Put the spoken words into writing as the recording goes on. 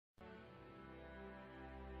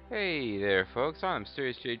Hey there, folks. I'm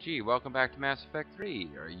Serious JG. Welcome back to Mass Effect 3.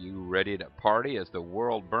 Are you ready to party as the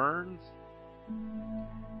world burns?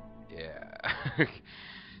 Yeah.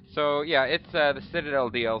 So, yeah, it's the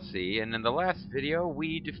Citadel DLC, and in the last video,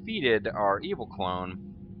 we defeated our evil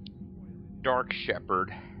clone, Dark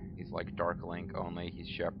Shepherd. He's like Dark Link, only he's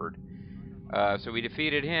Shepherd. So we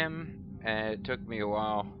defeated him, and it took me a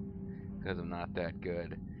while, because I'm not that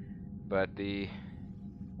good. But the...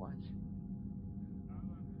 What?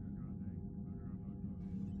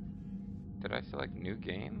 Did I select new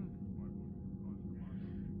game?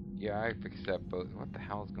 Yeah, I accept both. What the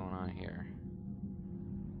hell is going on here?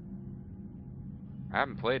 I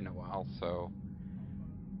haven't played in a while, so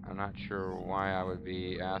I'm not sure why I would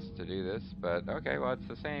be asked to do this, but okay, well, it's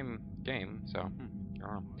the same game, so, I don't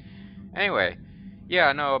know. Anyway,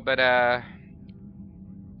 yeah, no, but,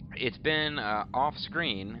 it's been,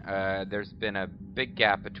 off-screen. There's been a big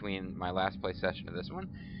gap between my last play session and this one.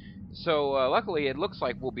 So, luckily, it looks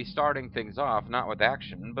like we'll be starting things off, not with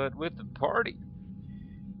action, but with the party.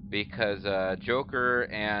 Because, Joker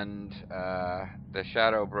and, the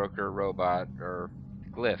Shadow Broker robot, or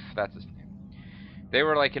Glyph, that's his name. They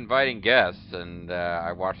were like inviting guests, and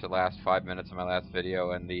I watched the last 5 minutes of my last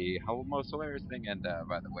video, and the most hilarious thing, and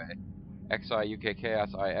by the way,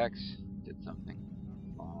 XIUKKSIX did something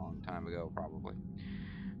a long time ago, probably.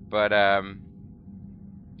 But,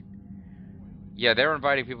 yeah, they were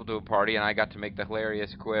inviting people to a party, and I got to make the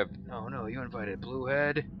hilarious quip, "Oh no, you invited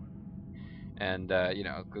Bluehead?" And, you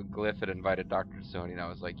know, Glyph had invited Dr. Sony, and I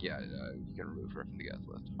was like, yeah, you can remove her from the guest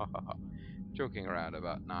list. Ha ha ha. Joking around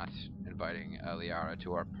about not inviting Liara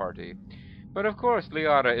to our party. But of course,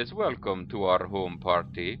 Liara is welcome to our home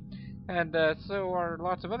party, and so are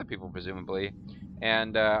lots of other people, presumably.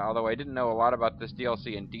 And although I didn't know a lot about this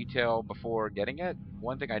DLC in detail before getting it,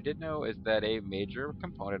 one thing I did know is that a major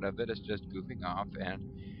component of it is just goofing off and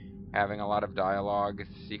having a lot of dialogue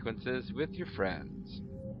sequences with your friends.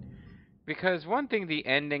 Because one thing the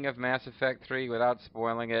ending of Mass Effect 3, without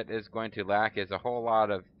spoiling it, is going to lack is a whole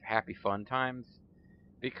lot of happy fun times.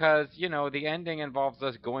 Because, you know, the ending involves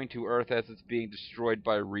us going to Earth as it's being destroyed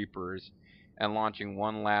by Reapers and launching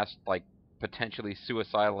one last, like, potentially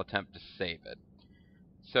suicidal attempt to save it.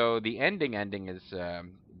 So the ending is,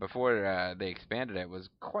 before they expanded it, was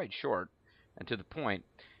quite short and to the point.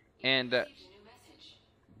 And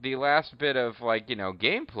the last bit of, like, you know,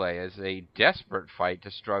 gameplay is a desperate fight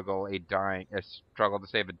to struggle to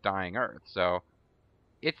save a dying Earth. So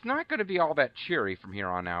it's not going to be all that cheery from here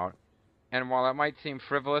on out. And while it might seem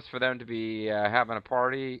frivolous for them to be having a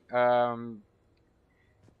party,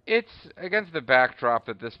 it's against the backdrop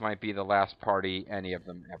that this might be the last party any of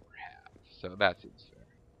them ever have. So that seems fair.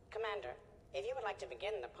 Commander, if you would like to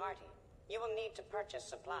begin the party, you will need to purchase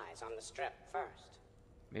supplies on the strip first.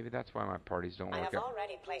 Maybe that's why my parties don't work out. I have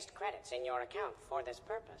already placed credits in your account for this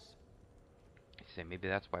purpose. I say maybe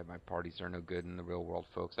that's why my parties are no good in the real world,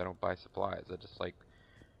 folks. I don't buy supplies. I just, like,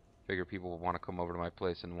 figure people will want to come over to my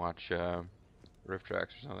place and watch riff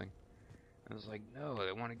tracks or something. And it's like, no,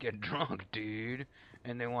 they want to get drunk, dude.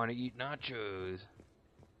 And they want to eat nachos.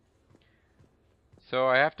 So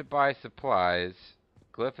I have to buy supplies.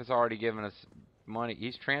 Glyph has already given us money.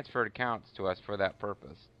 He's transferred accounts to us for that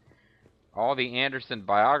purpose. All the Anderson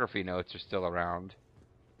biography notes are still around,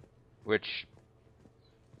 which,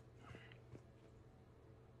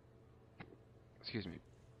 excuse me.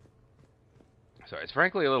 Sorry, it's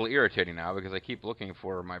frankly a little irritating now because I keep looking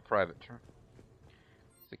for my private term.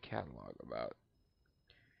 What's the catalog about?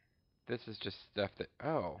 This is just stuff that,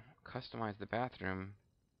 oh, customize the bathroom,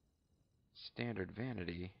 standard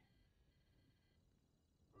vanity.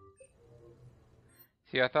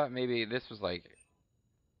 See, I thought maybe this was like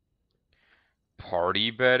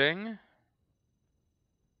party bedding?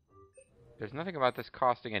 There's nothing about this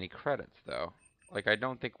costing any credits, though. Like, I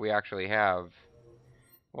don't think we actually have...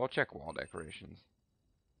 Well, check wall decorations.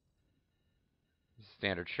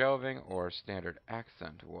 Standard shelving or standard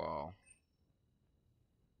accent wall.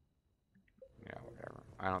 Yeah, whatever.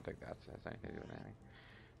 I don't think that has anything to do with anything.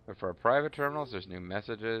 But for our private terminals, there's new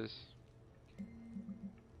messages.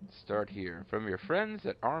 Start here. From your friends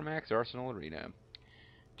at Armax Arsenal Arena.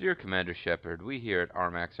 Dear Commander Shepard, we here at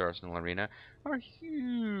Armax Arsenal Arena are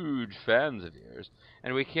huge fans of yours,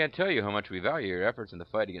 and we can't tell you how much we value your efforts in the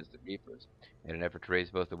fight against the Reapers. In an effort to raise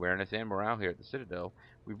both awareness and morale here at the Citadel,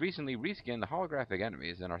 we recently reskinned the holographic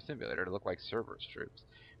enemies in our simulator to look like Cerberus troops.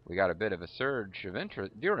 We got a bit of a surge of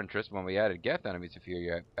your interest when we added Geth enemies a few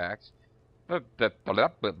years back.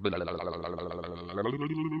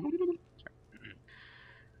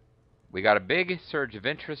 We got a big surge of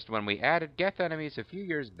interest when we added Geth enemies a few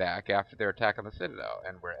years back after their attack on the Citadel,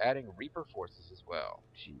 and we're adding Reaper forces as well.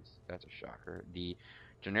 Jeez, that's a shocker. The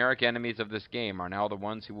generic enemies of this game are now the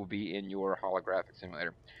ones who will be in your holographic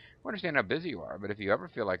simulator. We understand how busy you are, but if you ever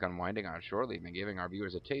feel like unwinding on shore leave and giving our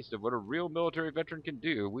viewers a taste of what a real military veteran can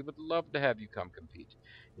do, we would love to have you come compete.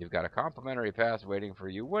 You've got a complimentary pass waiting for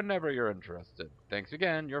you whenever you're interested. Thanks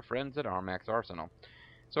again, your friends at Armax Arsenal.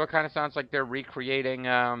 So it kind of sounds like they're recreating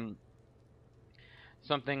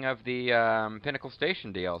something of the Pinnacle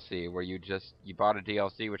Station DLC, where you bought a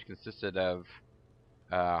DLC which consisted of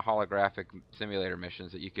holographic simulator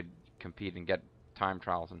missions that you could compete and get time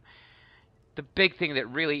trials. And the big thing that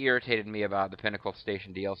really irritated me about the Pinnacle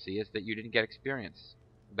Station DLC is that you didn't get experience.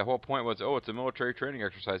 The whole point was, oh, it's a military training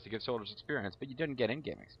exercise to give soldiers experience, but you didn't get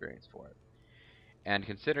in-game experience for it. And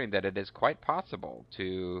considering that it is quite possible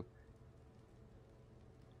to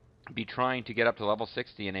be trying to get up to level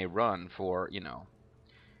 60 in a run for,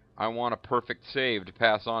 I want a perfect save to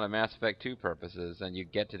pass on to Mass Effect 2 purposes, and you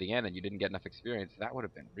get to the end and you didn't get enough experience, that would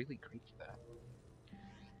have been really great for that.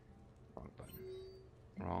 Wrong button.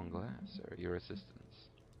 Wrong glass, sir. Your assistance.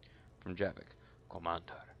 From Javik.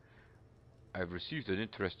 Commander, I've received an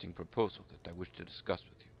interesting proposal that I wish to discuss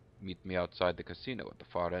with you. Meet me outside the casino at the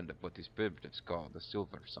far end of what these primitives call the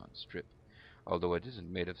Silver Sun Strip. Although it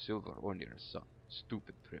isn't made of silver or near a sun.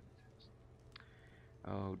 Stupid primitives.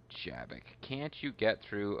 Oh, Javik. Can't you get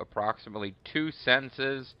through approximately 2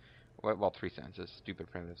 sentences? Well, 3 sentences.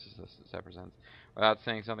 Stupid primitives is this represents. Without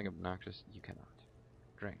saying something obnoxious, you cannot.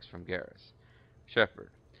 Drinks from Garrus. Shepard.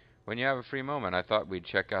 When you have a free moment, I thought we'd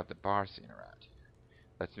check out the bar scene around here.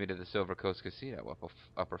 Let's meet at the Silver Coast Casino,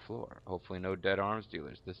 upper floor. Hopefully no dead arms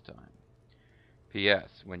dealers this time. P.S.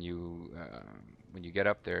 When you get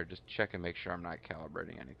up there, just check and make sure I'm not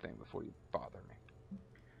calibrating anything before you bother me.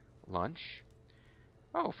 Lunch?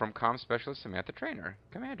 Oh, from comm specialist Samantha Trainer.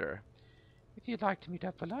 Commander. If you'd like to meet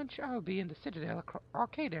up for lunch, I'll be in the Citadel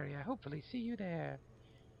arcade area. Hopefully see you there.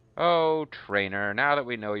 Oh, Trainer, now that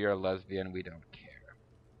we know you're a lesbian, we don't care.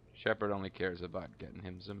 Shepard only cares about getting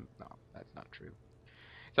him some... No, that's not true.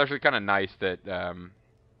 It's actually kind of nice that,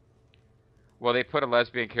 well, they put a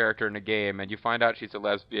lesbian character in a game, and you find out she's a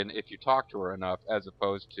lesbian if you talk to her enough, as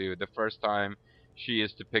opposed to the first time she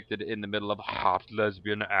is depicted in the middle of a hot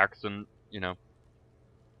lesbian accent,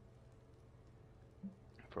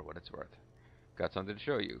 For what it's worth. Got something to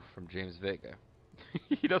show you from James Vega.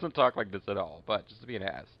 He doesn't talk like this at all, but just to be an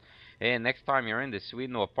ass. Hey, next time you're in this sweet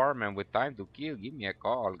new apartment with time to kill, give me a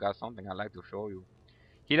call. Got something I'd like to show you.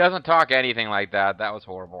 He doesn't talk anything like that. That was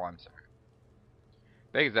horrible. I'm sorry.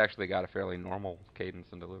 Vega's actually got a fairly normal cadence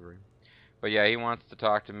and delivery. But yeah, he wants to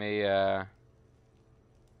talk to me. I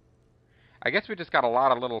guess we just got a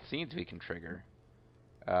lot of little scenes we can trigger.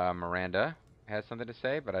 Miranda has something to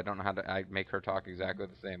say, but I don't know how to make her talk exactly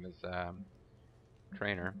the same as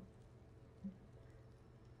Trainer.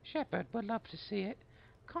 Shepard would love to see it.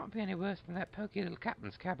 Can't be any worse than that pokey little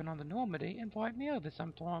captain's cabin on the Normandy. Invite me over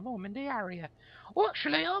sometime. I'm in the area.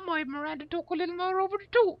 Actually, I might Miranda talk a little more over the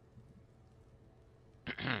top.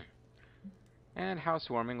 And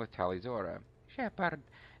housewarming with Tali'Zorah. Shepard,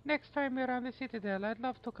 next time you're on the Citadel, I'd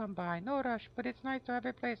love to come by. No rush, but it's nice to have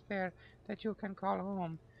a place there that you can call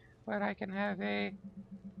home, where I can have a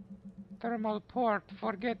thermal port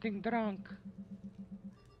for getting drunk.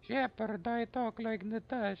 Shepard, I talk like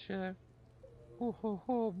Natasha. Ho ho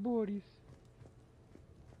ho, Boris.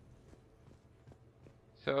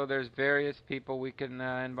 So there's various people we can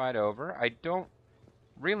invite over. I don't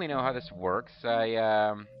really know how this works.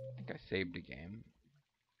 I think I saved a game.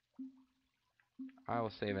 I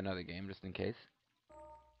will save another game just in case.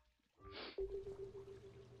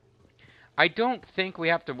 I don't think we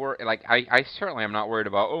have to worry. Like, I certainly am not worried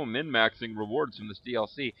about, min-maxing rewards from this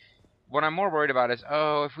DLC. What I'm more worried about is,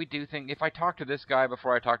 if I talk to this guy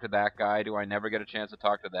before I talk to that guy, do I never get a chance to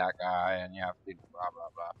talk to that guy? And you have to blah, blah,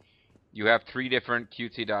 blah. You have 3 different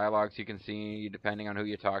cutesy dialogues you can see, depending on who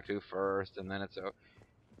you talk to first, and then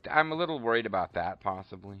I'm a little worried about that,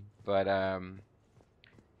 possibly. But,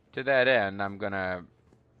 to that end, I'm gonna,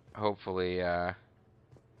 hopefully, I'll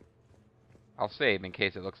save in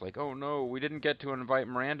case it looks like, oh no, we didn't get to invite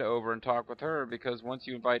Miranda over and talk with her, because once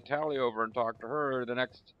you invite Tali over and talk to her, the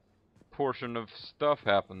next portion of stuff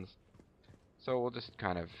happens. So we'll just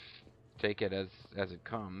kind of take it as it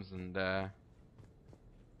comes and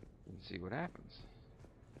see what happens.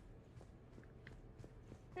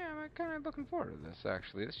 Yeah, I'm kind of looking forward to this,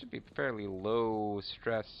 actually. This should be fairly low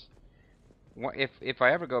stress. If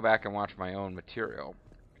I ever go back and watch my own material,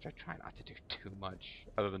 which I try not to do too much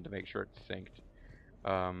other than to make sure it's synced,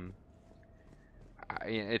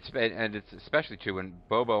 it's especially true when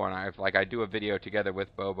Bobo and I do a video together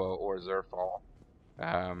with Bobo or Zerfall.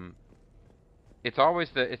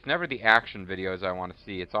 It's never the action videos I want to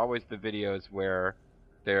see. It's always the videos where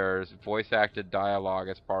there's voice acted dialogue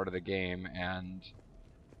as part of the game, and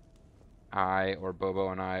I or Bobo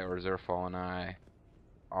and I or Zerfall and I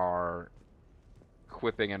are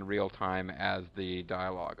quipping in real time as the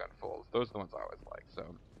dialogue unfolds. Those are the ones I always like. So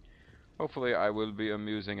hopefully I will be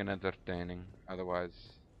amusing and entertaining. Otherwise,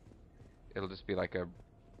 it'll just be like a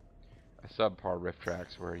subpar riff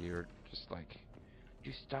tracks where you're just like,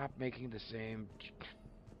 you stop making the same.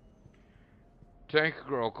 Tank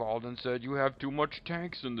girl called and said you have too much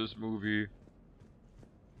tanks in this movie.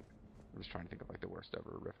 I'm just trying to think of like the worst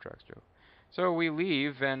ever riff tracks joke. So we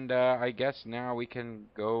leave, and I guess now we can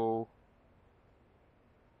go.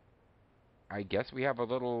 I guess we have a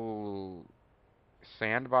little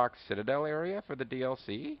sandbox Citadel area for the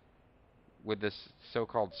DLC with this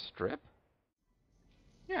so-called strip.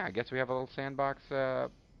 Yeah, I guess we have a little sandbox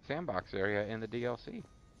area in the DLC.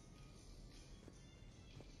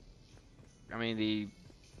 I mean, the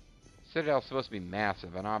Citadel's supposed to be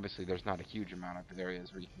massive, and obviously there's not a huge amount of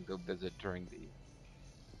areas where you can go visit during the...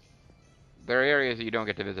 There are areas that you don't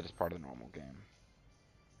get to visit as part of the normal game.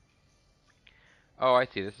 Oh, I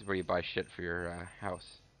see. This is where you buy shit for your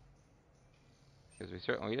house. Because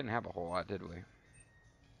we didn't have a whole lot, did we?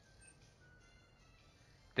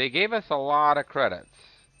 They gave us a lot of credits.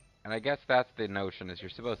 And I guess that's the notion, is you're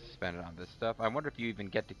supposed to spend it on this stuff. I wonder if you even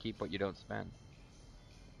get to keep what you don't spend.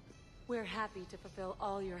 We're happy to fulfill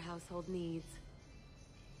all your household needs.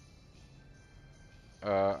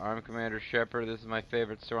 I'm Commander Shepard. This is my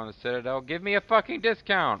favorite store on the Citadel. Give me a fucking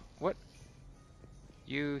discount! What?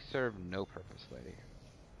 You serve no purpose, lady.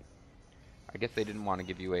 I guess they didn't want to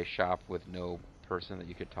give you a shop with no person that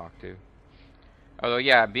you could talk to. Although,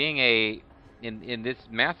 yeah, being in this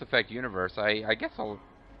Mass Effect universe, I guess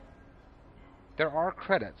there are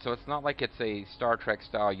credits, so it's not like it's a Star Trek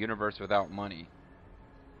style universe without money.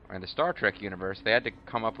 In the Star Trek universe, they had to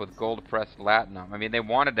come up with gold-pressed latinum. I mean, they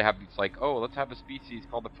wanted to have, it's like, oh, let's have a species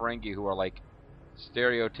called the Ferengi who are like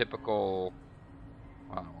stereotypical.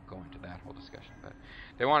 Well, I won't go into that whole discussion, but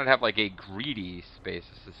they wanted to have like a greedy space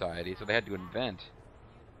society, so they had to invent.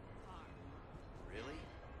 Really?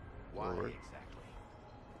 Why exactly?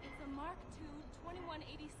 It's a Mark II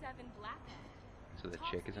 2187 Blackhawk. So the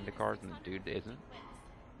chick is into cars and the dude isn't?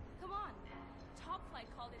 Come on. Top Flight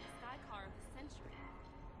called it the sky car of the century.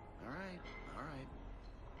 All right.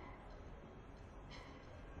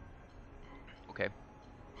 Okay.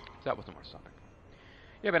 So that wasn't our topic.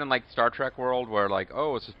 Yeah, but in like Star Trek world where like,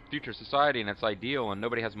 oh, it's a future society and it's ideal and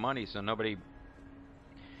nobody has money, so nobody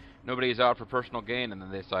is out for personal gain, and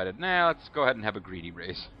then they decided, nah, let's go ahead and have a greedy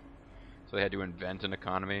race. So they had to invent an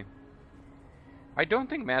economy. I don't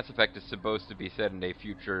think Mass Effect is supposed to be set in a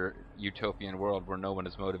future utopian world where no one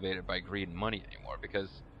is motivated by greed and money anymore, because,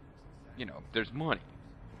 you know, there's money.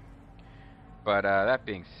 But that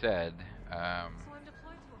being said,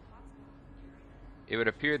 it would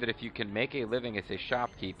appear that if you can make a living as a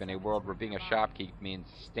shopkeep in a world where being a shopkeep means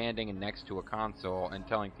standing next to a console and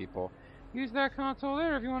telling people, use that console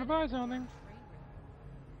there if you want to buy something.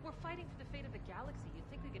 We're fighting for the fate of the galaxy. You'd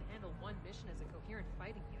think we could handle one mission as a coherent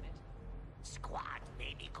fighting unit. Squad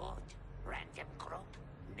may be good. Random group,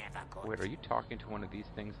 never good. Wait, are you talking to one of these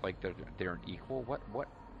things like they're an equal?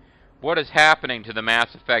 What is happening to the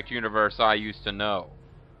Mass Effect universe I used to know?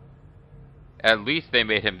 At least they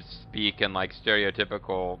made him speak in like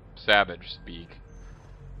stereotypical savage speak.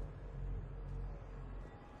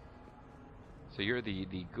 So you're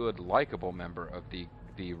the good, likable member of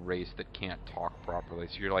the race that can't talk properly.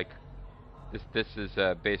 So you're like, this is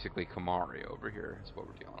basically Kamari over here. Is what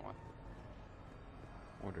we're dealing with.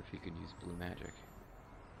 I wonder if you can use blue magic.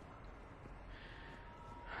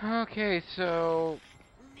 Okay, so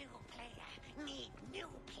New player, need new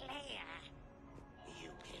player. You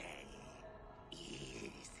play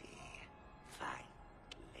easy. Fight,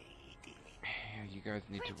 lady. you guys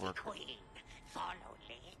need to work. Queen, follow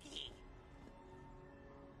lady.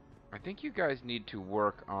 I think you guys need to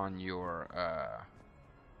work on your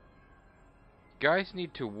guys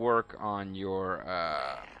need to work on your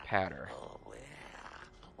patter. Oh, well.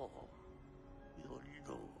 Oh, you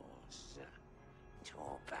lose. Too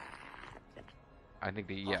bad. I think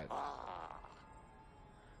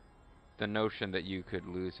the notion that you could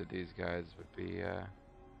lose to these guys would be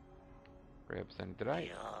very upsetting. Did I?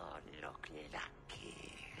 You look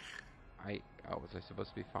lucky. Was I supposed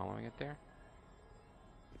to be following it there?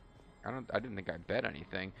 I didn't think I bet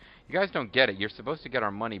anything. You guys don't get it. You're supposed to get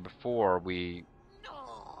our money before we...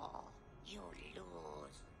 No, you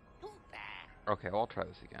lose. Too bad. Okay, well, I'll try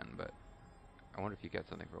this again, but I wonder if you get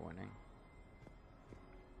something for winning.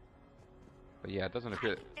 But yeah, it doesn't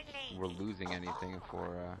appear that we're losing anything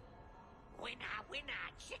for, Winner, winner,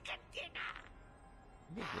 chicken dinner.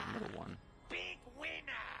 maybe it's the middle one. Big winner.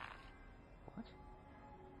 What?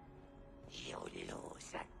 You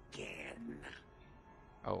lose again.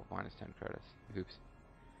 Oh, minus 10 credits. Oops.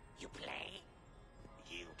 You play.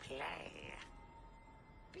 You play.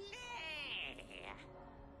 Play.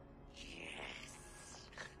 Yes.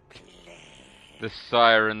 Play. The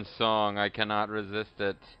siren song, I cannot resist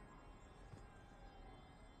it.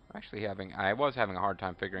 I was having a hard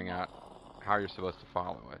time figuring out how you're supposed to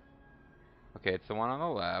follow it. Okay, it's the one on the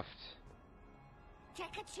left.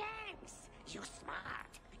 Take a chance. You smart.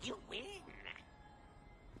 You win.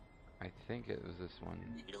 I think it was this one.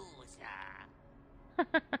 Loser.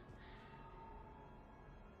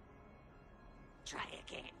 Try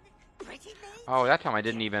again. Pretty lady. Oh, that time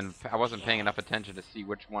I wasn't paying enough attention to see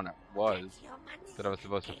which one it was That's your money. that I was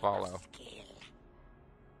supposed to Game of follow. skill.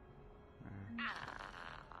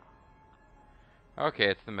 Okay,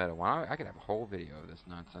 it's the middle one. I could have a whole video of this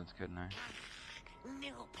nonsense, couldn't I?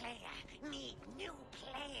 New player. Need new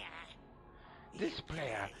player. This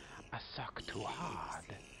player, I suck too hard.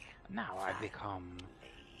 Now I become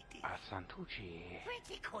a Santucci.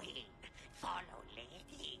 Pretty queen. Follow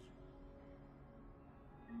lady.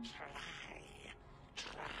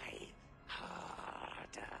 Try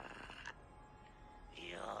harder.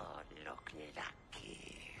 You look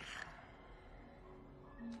lucky.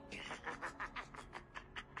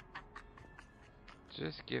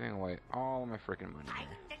 Just giving away all my freaking money Find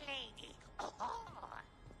here. the lady. Oh.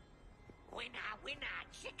 Winner, winner,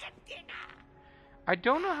 chicken dinner. I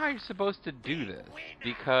don't know how you're supposed to do this,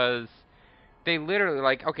 because they literally,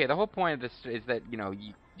 like, okay, the whole point of this is that, you know,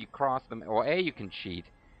 you cross them. Well, A, you can cheat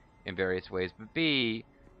in various ways, but B,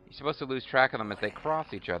 you're supposed to lose track of them as they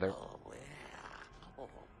cross each other.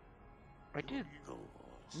 I did.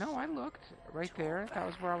 No, I looked right there. That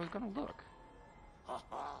was where I was going to look.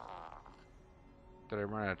 Did I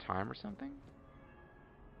run out of time or something?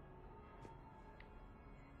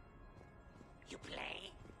 You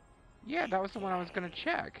play? Yeah, that was the one I was going to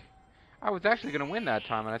check. I was actually going to win that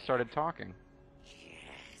time, and I started talking. Yes.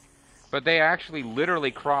 But they actually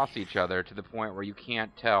literally cross each other to the point where you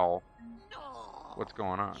can't tell No. what's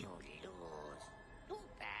going on. You lose. Too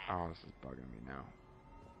bad. Oh, this is bugging me now.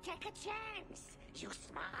 Take a chance. You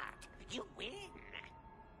smart. You win.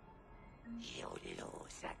 You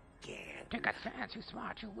lose again. Take a chance, you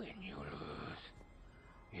smart, you win, you lose.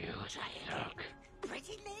 You Try suck. again.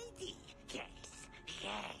 Pretty lady. Yes.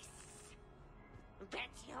 Yes. Bet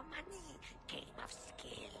your money. Game of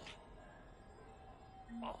skill.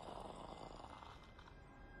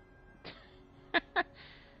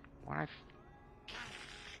 When I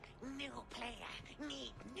New player.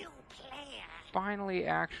 Need new player. finally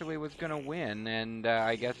actually was gonna win, and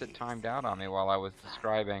I guess it timed out on me while I was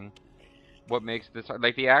describing what makes this,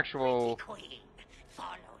 like, the actual... Pretty queen.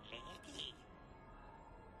 Follow lady.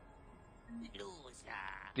 Loser.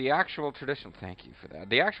 The actual traditional... Thank you for that.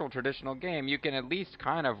 The actual traditional game, you can at least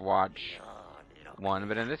kind of watch You look one,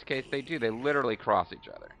 but in this case they do. They literally cross each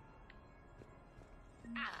other.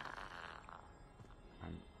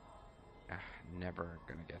 I'm never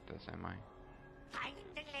gonna get this, am I? Find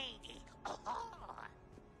the lady. Oh.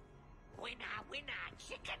 Winner, winner,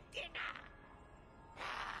 chicken dinner.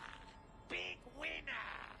 Big winner.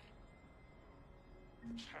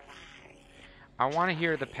 Try. I want to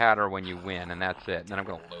hear the patter when you win, and that's it. And then I'm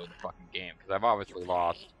gonna load the fucking game, because I've obviously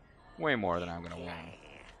lost way more than I'm gonna win.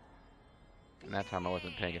 And that time I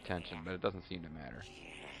wasn't paying attention, but it doesn't seem to matter. Yes.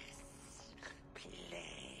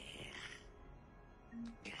 Play.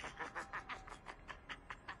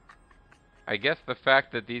 I guess the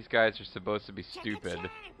fact that these guys are supposed to be Take a stupid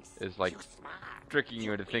chance. is like You smart. tricking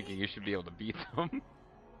you into thinking you should be able to beat them.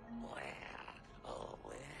 Where? Oh,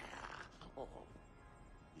 where? Oh,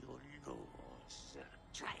 you lose.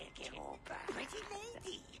 Try again. Pretty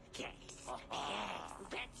lady. Yes. Yes.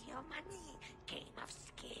 Bet your money. Game of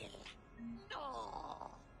skill.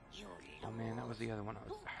 No. You lose. Oh man, that was the other one. I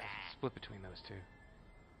was split between those two.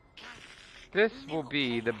 This will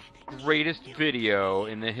be the greatest video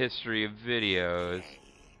in the history of videos.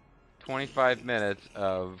 25 minutes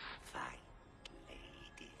of Fight, lady.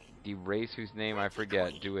 the race whose name I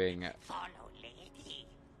forget doing, Follow lady.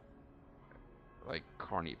 like,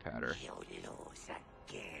 carny patter. You lose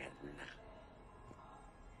again.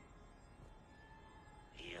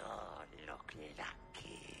 You look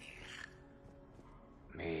lucky.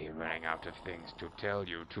 Me running out of things to tell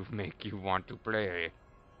you to make you want to play.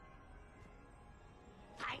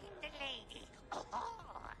 Find the lady. Oh.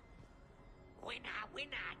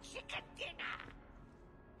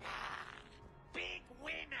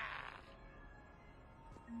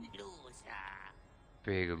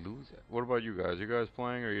 big loser. What about you guys? You guys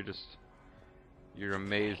playing, or are you just... You're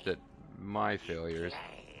amazed at my failures?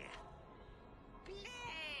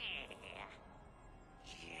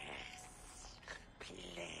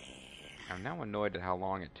 I'm now annoyed at how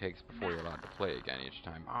long it takes before you're allowed to play again each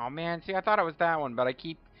time. Oh man, see, I thought it was that one, but I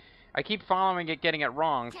keep following it, getting it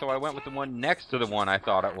wrong, so I went with the one next to the one I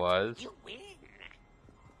thought it was.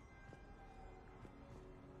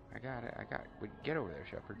 I got it. Get over there,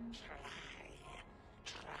 Shepard.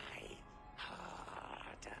 Try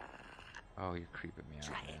harder. Oh, you're creeping me out,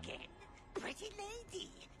 Try man. again. Pretty lady.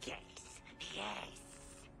 Yes, yes.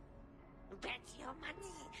 Bet your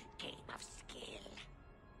money. Game of skill.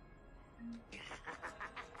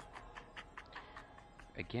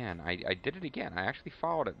 Again, I did it again. I actually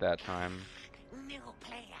followed it that time. New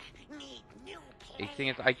player. Need new The player. thing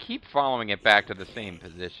is, I keep following it back to the same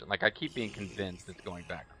position. Like, I keep being convinced it's going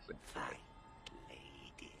back to the same Fine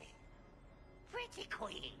lady. Pretty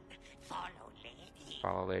queen. Follow lady.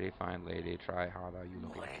 Follow lady, find lady, try harder, you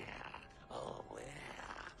look Where? like. Oh, where?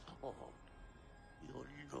 Oh, you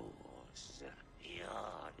lose. You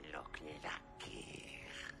look lucky.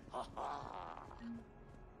 Oh,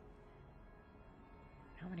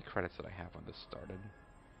 How many credits did I have when this started?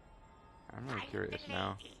 I'm really curious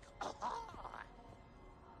now. Oh,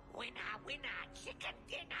 winner, winner, chicken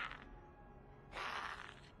dinner. Ah,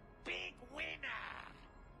 big winner.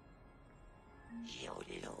 You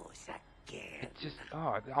lose again. It's just,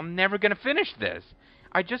 oh, I'm never gonna finish this.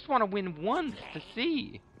 I just want to win once to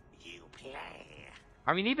see. You play.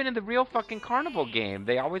 I mean, even in the real fucking carnival game,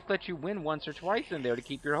 they always let you win once or twice in there to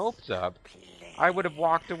keep your hopes up. I would have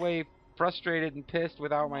walked away frustrated and pissed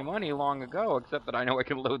without my money long ago, except that I know I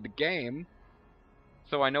can load the game.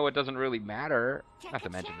 So I know it doesn't really matter. Not to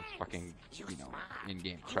mention it's fucking, you know,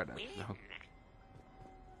 in-game credits, so.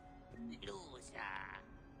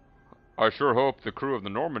 I sure hope the crew of the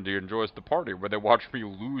Normandy enjoys the party where they watch me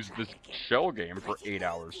lose this shell game for 8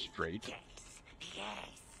 hours straight. Yes, yes.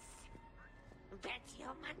 Bet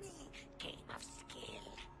your money. Game of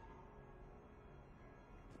skill.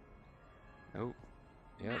 Nope.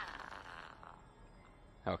 Yep.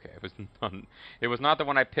 Okay, it was not the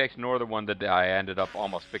one I picked, nor the one that I ended up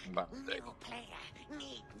almost picking by mistake. New player.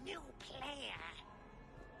 Need new player.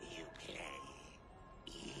 You play.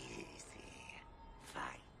 Easy.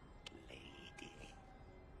 Fight, lady.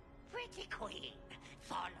 Pretty queen.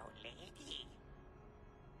 Follow lady.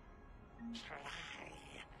 Try.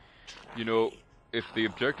 You know, if the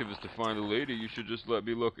objective is to find the lady, you should just let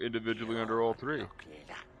me look individually under all three. Look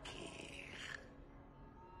lucky.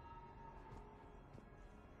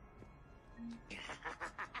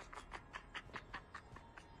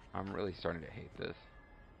 I'm really starting to hate this.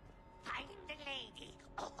 Find the lady.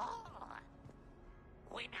 Oh,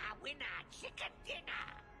 winner, winner, chicken dinner.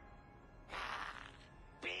 Ah,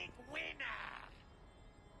 big winner.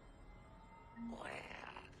 Where?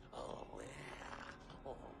 Oh, where?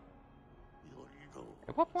 Oh, you lose.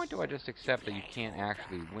 At what point do I just accept that you can't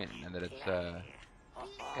actually win, and that it's,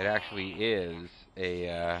 it actually is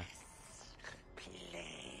a,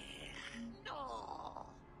 No.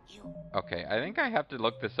 You Okay, I think I have to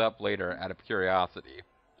look this up later out of curiosity.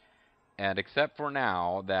 And except for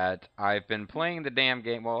now that I've been playing the damn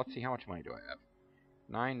game. Well, let's see, how much money do I have?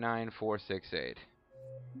 99468.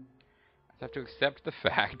 I have to accept the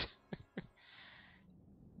fact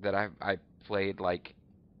that I played like,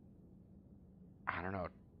 I don't know,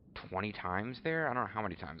 20 times there? I don't know how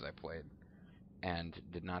many times I played and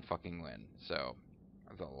did not fucking win. So,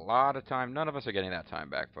 that's a lot of time. None of us are getting that time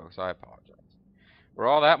back, folks. I apologize. We're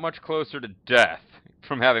all that much closer to death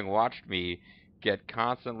from having watched me get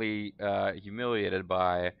constantly humiliated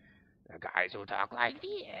by the guys who talk like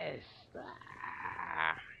this.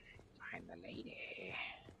 Ah, find the lady.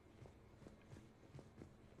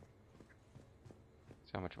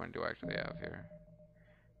 So how much money do I actually have here?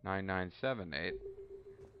 9978.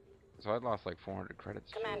 So I'd lost like 400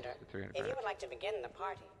 credits. Commander, 300 if you credits. would like to begin the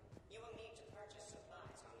party, you will need to purchase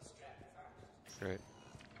supplies on the strip first. Great.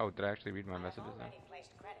 Oh, did I actually read my messages I've now? already placed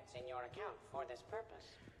credits in your account for this purpose.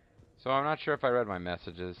 So I'm not sure if I read my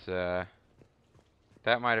messages. That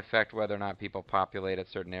might affect whether or not people populate at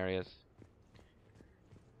certain areas.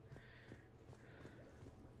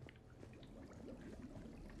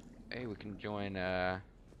 Hey, we can join,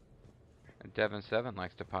 Devon7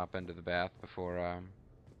 likes to pop into the bath before,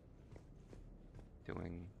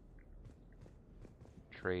 doing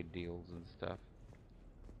trade deals and stuff.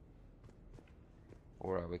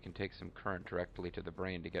 Or we can take some current directly to the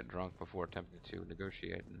brain to get drunk before attempting to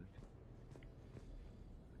negotiate and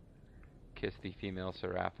kiss the female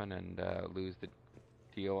Seraphim and lose the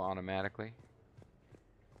deal automatically.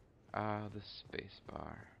 The space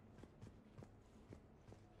bar.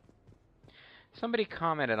 Somebody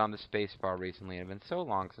commented on the space bar recently. It had been so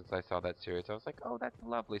long since I saw that series. I was like, oh, that's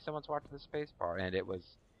lovely. Someone's watching the space bar. And it was,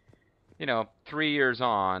 you know, 3 years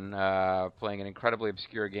on, playing an incredibly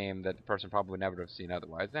obscure game that the person probably would never have seen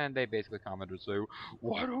otherwise. And they basically commented, say,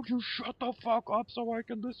 why don't you shut the fuck up so I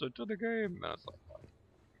can listen to the game? And I was like, what?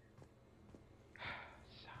 I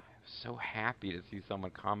was so happy to see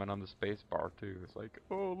someone comment on the space bar, too. It's like,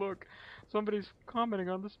 oh, look, somebody's commenting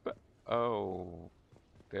on the Oh,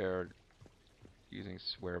 they're using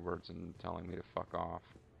swear words and telling me to fuck off.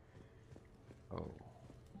 Oh.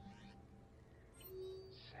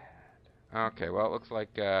 Sad. Okay, well, it looks like,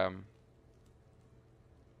 wait,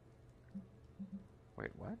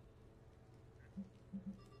 what?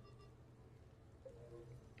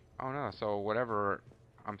 Oh no, so whatever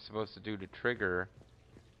I'm supposed to do to trigger...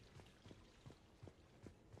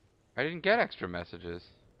 I didn't get extra messages.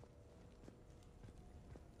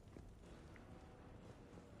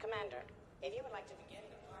 Commander, if you would like to begin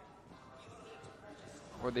the party, you will need to purchase...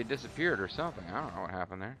 Or they disappeared or something. I don't know what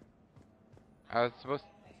happened there. I was supposed...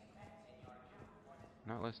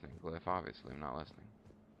 Not listening, Glyph. Obviously, I'm not listening.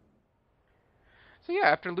 So yeah,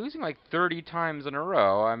 after losing like 30 times in a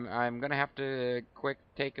row, I'm gonna have to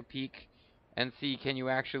take a peek and see, can you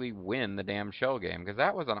actually win the damn shell game? Because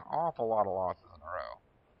that was an awful lot of losses in a row.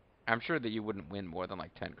 I'm sure that you wouldn't win more than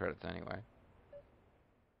like 10 credits anyway.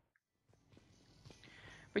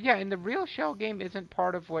 But yeah, and the real shell game isn't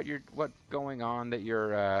part of what's going on, that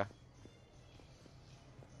you're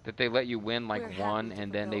that they let you win like one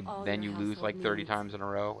and then you lose like 30 times in a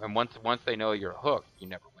row. And once they know you're hooked, you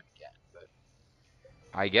never win again. But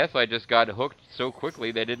I guess I just got hooked so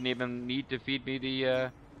quickly they didn't even need to feed me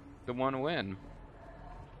the one win.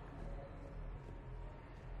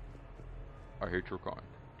 I hate your kind.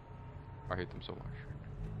 I hate them so much.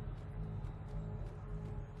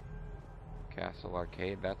 Castle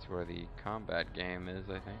Arcade, that's where the combat game is,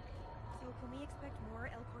 I think. So can we expect more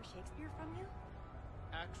Elcor Shakespeare from you?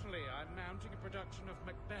 Actually, I'm mounting a production of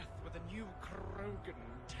Macbeth with a new Krogan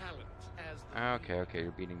talent as the Okay,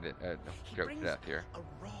 you're beating the joke to death here. A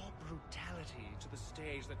raw brutality to the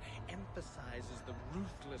stage that emphasizes the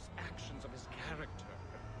ruthless actions of his character.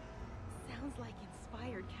 Sounds like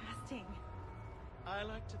inspired casting. I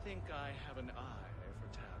like to think I have an eye for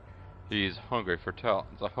talent. He's hungry for talent.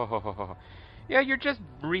 Yeah, you're just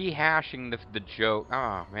rehashing the joke.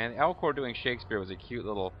 Oh, man. Elcor doing Shakespeare was a cute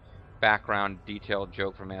little background detailed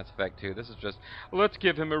joke from Mass Effect 2. This is just, let's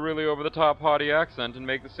give him a really over-the-top haughty accent and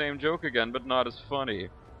make the same joke again, but not as funny.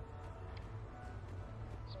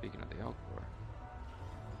 Speaking of the Elcor.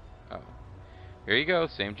 Oh. Here you go.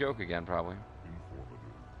 Same joke again, probably.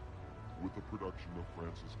 Informative. With the production of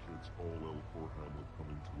Francis Kidd's All Elcor Hamlet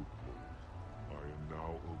coming to a close, I am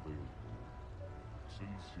now available.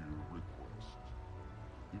 Sincere request.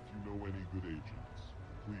 If you know any good agents,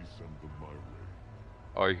 please send them my way.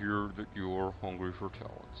 I hear that you're hungry for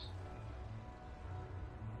talents.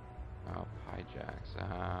 Oh, hijacks.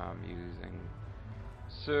 Amusing.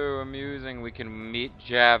 So amusing. We can meet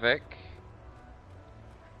Javik.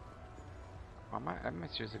 Am I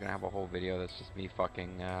seriously gonna have a whole video that's just me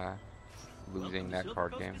fucking losing that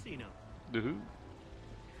card game?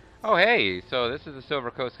 Oh hey, so this is the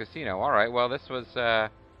Silver Coast Casino. Alright, well this was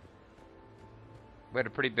we had a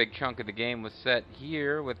pretty big chunk of the game was set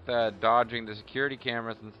here with dodging the security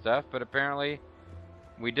cameras and stuff, but apparently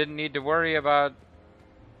we didn't need to worry about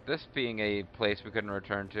this being a place we couldn't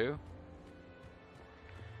return to.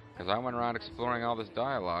 Because I went around exploring all this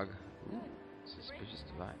dialogue. Ooh, suspicious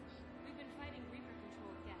device. We've been fighting Reaper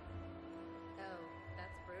control again. Oh,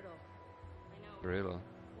 that's brutal. I know. Brutal.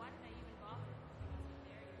 Why did I even bother?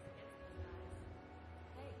 Barriers against these guys.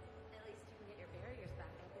 Hey, at least you can get your barriers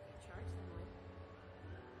back up if you charge someone.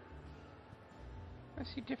 I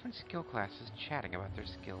see different skill classes chatting about their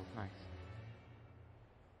skills. Nice.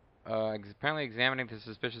 Apparently examining the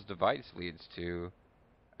suspicious device leads to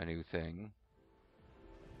a new thing.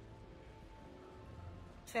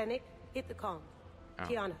 Fennec, hit the comms. Oh.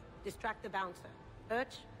 Tiana, distract the bouncer.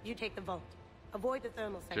 Urch, you take the vault. Avoid the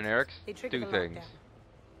thermal sensors. Generics They trigger do the things.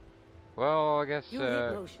 lockdown. Well, I guess You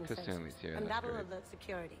hit motion Kasumi's sensors, here. and That's that'll great. alert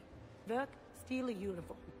security. Verk, steal a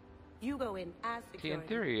uniform. You go in as See, security. in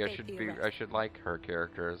theory, take the arrest. I should like her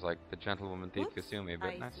character as like the gentlewoman thief Whoops, Kasumi,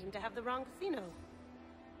 but I that's... seem to have the wrong casino.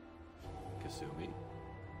 Kasumi?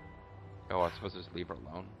 Oh, I was supposed to just leave her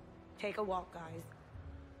alone. Take a walk, guys.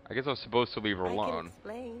 I guess I was supposed to leave her I can alone.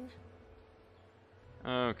 explain.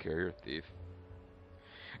 Okay, you're a thief.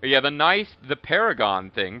 Yeah, the Paragon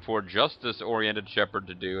thing for justice-oriented Shepard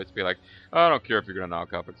to do is be like, I don't care if you're gonna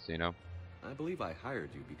knock up a casino. I believe I hired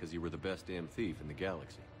you because you were the best damn thief in the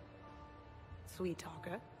galaxy. Sweet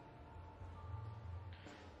talker.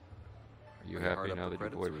 Are you Are you happy hard up now for that your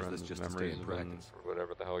credits, or is this boyfriend's just to stay memories in have been, practice? or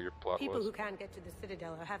whatever the hell your plot People was? who can't get to the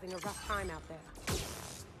Citadel are having a rough time out there.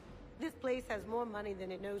 This place has more money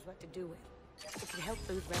than it knows what to do with. It could help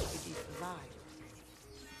those refugees survive.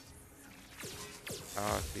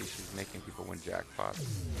 Oh, see, she's making people win jackpots.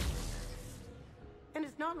 And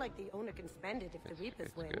it's not like the owner can spend it if the Reapers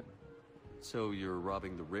It's win. good. So you're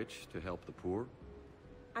robbing the rich to help the poor?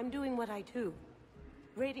 I'm doing what I do.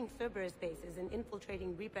 Raiding Cerberus bases and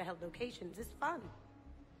infiltrating Reaper-held locations is fun.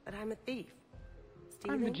 But I'm a thief.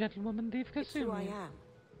 I'm the Stealing, gentlewoman thief it's who I Kasumi. am.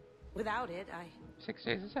 Without it, 6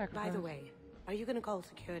 days of sacrifice. By the way, are you gonna call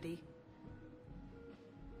security?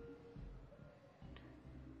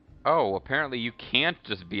 Oh, apparently you can't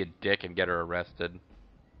just be a dick and get her arrested.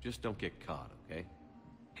 Just don't get caught, okay?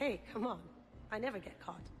 Hey, come on. I never get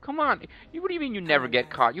caught. Come on. What do you mean you never on, get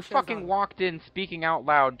guys. caught? You Show's fucking on. walked in speaking out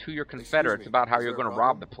loud to your Confederates me, about how is you're there a going to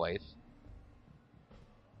rob problem? the place.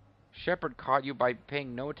 Shepard caught you by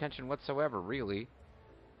paying no attention whatsoever, really.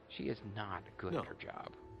 She is not good at her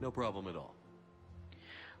job. No problem at all.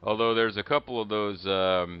 Although there's a couple of those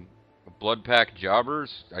blood pack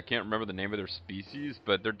jobbers. I can't remember the name of their species,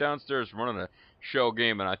 but they're downstairs running a shell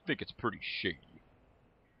game, and I think it's pretty shaky.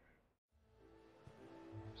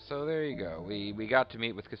 So there you go. We got to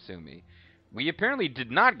meet with Kasumi. We apparently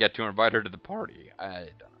did not get to invite her to the party. I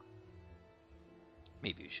don't know.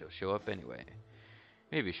 Maybe she'll show up anyway.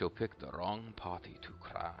 Maybe she'll pick the wrong party to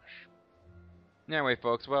crash. Anyway,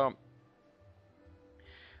 folks, well,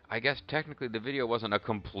 I guess technically the video wasn't a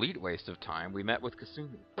complete waste of time. We met with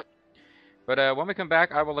Kasumi. But when we come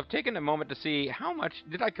back, I will have taken a moment to see how much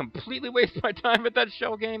did I completely waste my time at that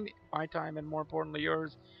shell game? My time and, more importantly,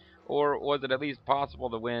 yours? Or was it at least possible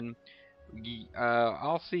to win?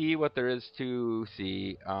 I'll see what there is to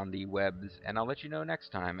see on the webs, and I'll let you know next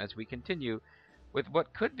time as we continue with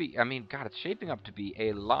what could be, I mean, God, it's shaping up to be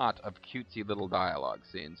a lot of cutesy little dialogue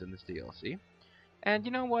scenes in this DLC. And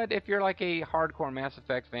you know what? If you're like a hardcore Mass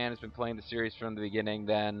Effect fan who's been playing the series from the beginning,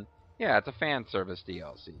 then yeah, it's a fan service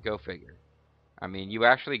DLC. Go figure. I mean, you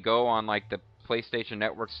actually go on like the PlayStation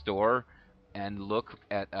Network store and look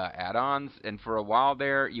at add-ons, and for a while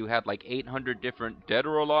there, you had like 800 different Dead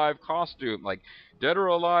or Alive costume, like Dead or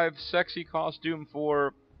Alive sexy costume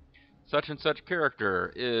for such and such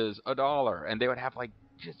character is $1, and they would have like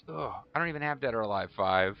just I don't even have Dead or Alive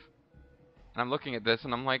 5, and I'm looking at this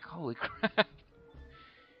and I'm like, holy crap.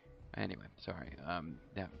 Anyway, sorry,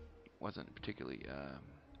 that wasn't a particularly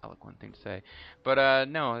eloquent thing to say, but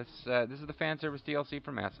no, this is the fan service DLC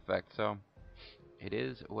for Mass Effect, so it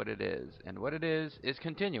is what it is, and what it is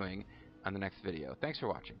continuing on the next video. Thanks for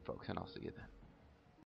watching, folks, and I'll see you then.